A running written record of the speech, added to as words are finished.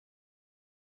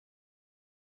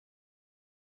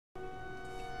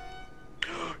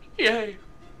Yay!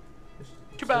 It's To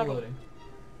still battle. loading.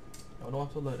 Oh no, I'm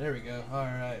still loading. There we go.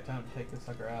 Alright, time to take this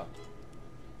sucker out.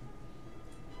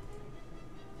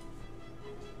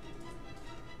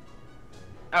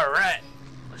 Alright,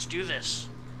 let's do this.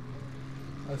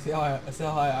 I see how I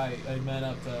man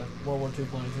up to World War II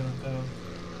planes in a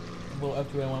little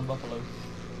F-281 Buffalo.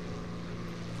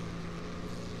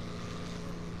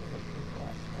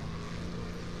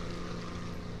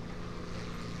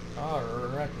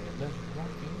 Alright, let's rock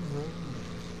and roll.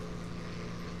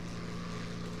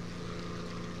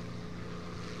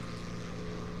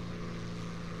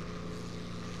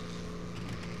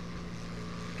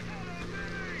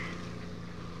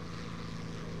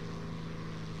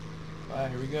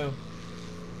 Alright, here we go.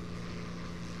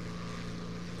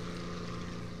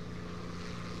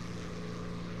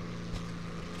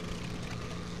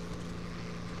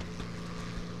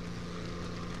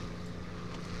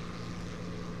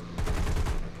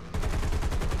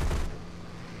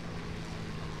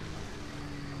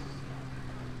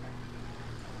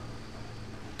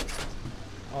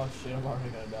 Oh shit, I'm already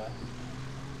gonna die.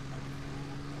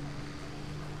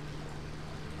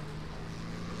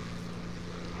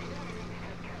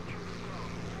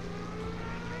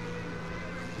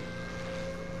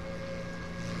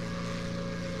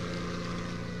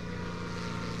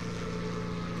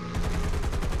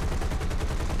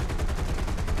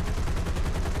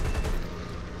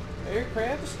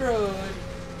 Aircraft destroyed.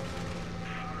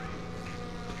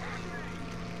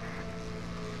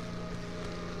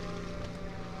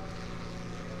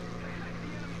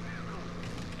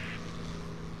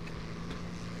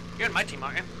 You're in my team,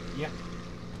 aren't you? Yeah.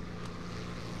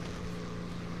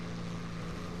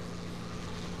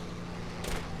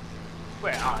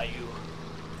 Where are you?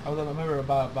 I was a member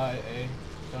by A.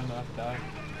 Don't have to die.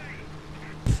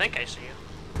 I think I see you.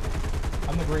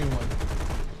 I'm the green one.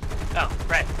 Oh,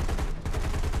 right.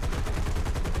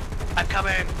 I'm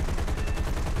coming!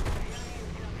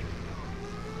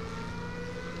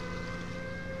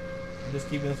 I'm just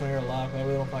keeping this one here alive. Maybe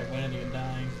we don't fight winning and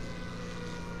dying.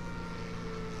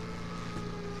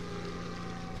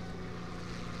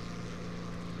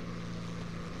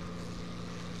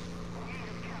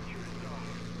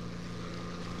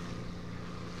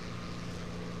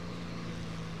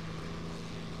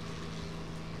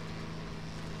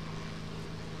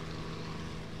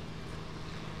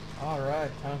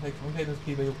 Alright, time to take this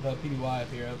PDY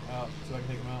up here out so I can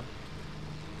take him out.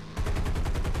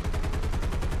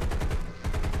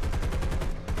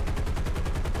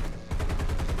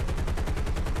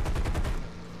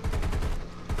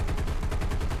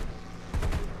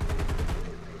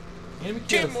 Enemy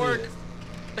kill Teamwork!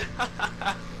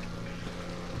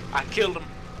 I killed him.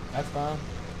 That's fine.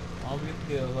 As long as we get the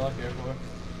kills, all I care for.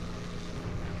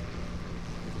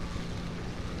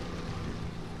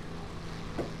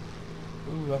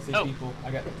 Ooh, I see people. I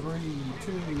got 3,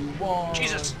 2, 1.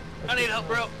 Jesus! I need help,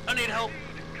 bro! I need help!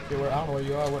 Okay, I don't know where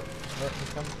you are. I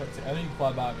need you to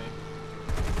fly by me.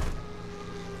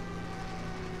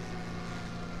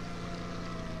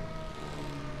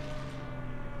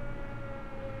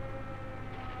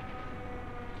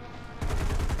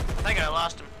 I think I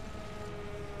lost him.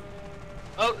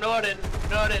 Oh, no I didn't.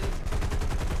 No I didn't.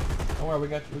 Don't worry, we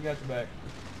got your back.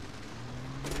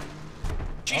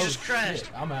 Jesus Oh, Christ!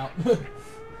 shit, I'm out.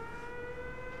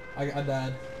 I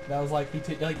died. That was like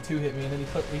like 2 hit me, and then he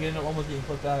ended up almost getting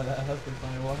flipped out of that. That's pretty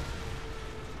funny. What?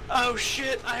 Oh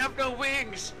shit! I have no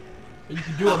wings! You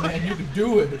can do it, man. You can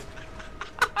do it.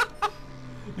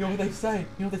 You know what they say?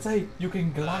 You know what they say? You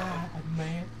can glide,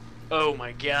 man. Oh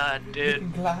my god, You dude.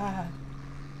 can glide.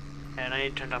 And I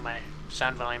turned on my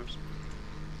sound volumes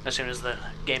as soon as the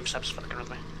game stops fucking with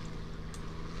me.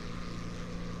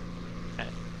 Okay.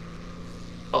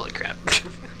 Holy crap.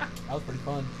 That was pretty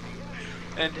fun.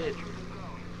 And it.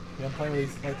 Yeah, I'm playing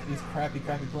with these crappy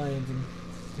planes and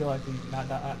feel like we're not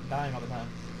dying all the time.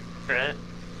 Right?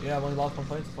 Yeah, I've only lost 1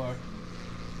 plane so far.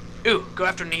 Ooh, go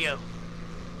after Neo.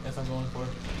 That's what I'm going for.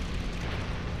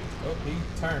 Oh, he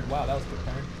turned. Wow, that was a good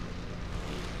turn.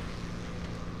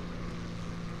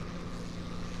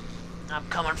 I'm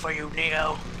coming for you,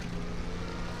 Neo.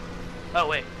 Oh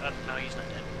wait, no, he's not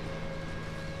dead.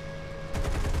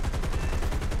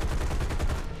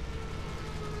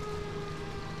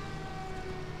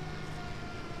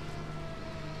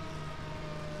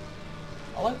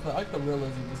 I like the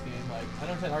realism in this game. Like, I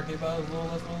understand arcade battles a little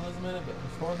less realism in it, but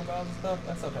historical battles and stuff,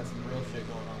 that stuff has some real shit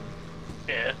going on.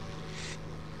 Yeah.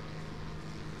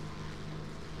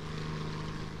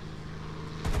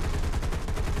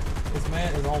 This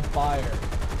man is on fire.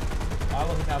 Why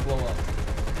wasn't that blow up?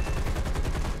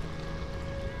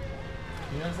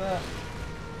 You notice that?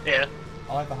 Yeah.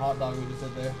 I like the hot dog we just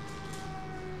did there.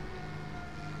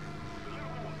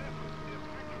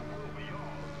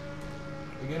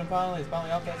 get him finally? He's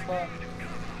finally off that spot?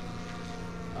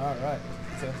 Alright.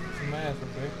 Let's have some math real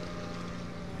quick.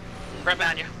 Right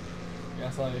behind you. Yeah, I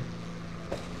saw you.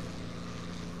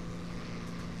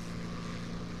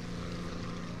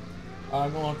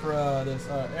 I'm going for this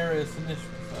area Sinistro.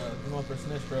 I'm going for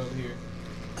Sinistro over here.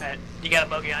 Alright, you got a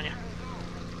bogey on you.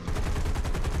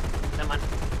 Never mind.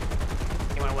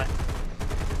 He went away.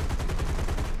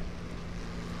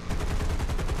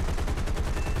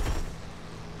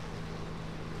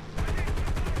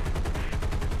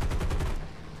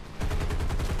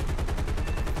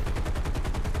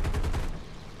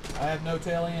 I have no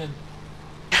tail end.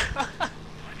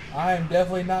 I am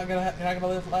definitely not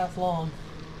gonna last long.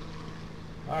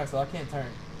 All right, so I can't turn.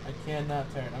 I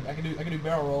cannot turn. I can do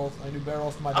barrel rolls. I can do barrel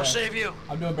rolls to my death. I'll save you.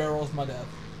 I'm doing barrel rolls to my death.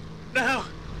 No.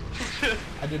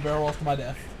 I did barrel rolls to my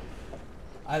death.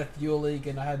 I had a fuel leak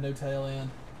and I had no tail end.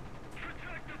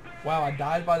 Wow, I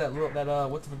died by that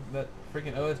what's that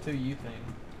freaking OS2U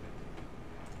thing.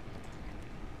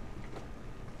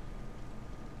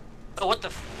 Oh, what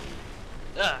the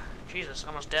Ugh, Jesus,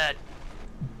 almost dead.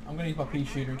 I'm gonna use my pea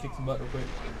shooter and kick some butt real quick.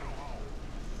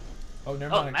 Oh,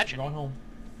 never mind. Imagine. I'm going home.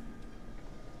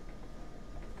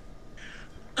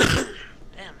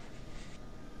 Damn.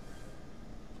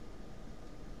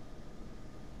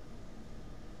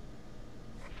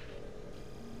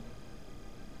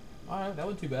 Alright, that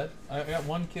wasn't too bad. I got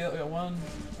one kill, I got one,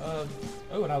 oh,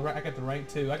 and I got the rank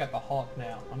 2. I got the Hawk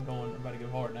now. I'm about to go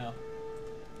hard now.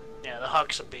 Yeah, the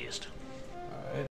Hawk's a beast.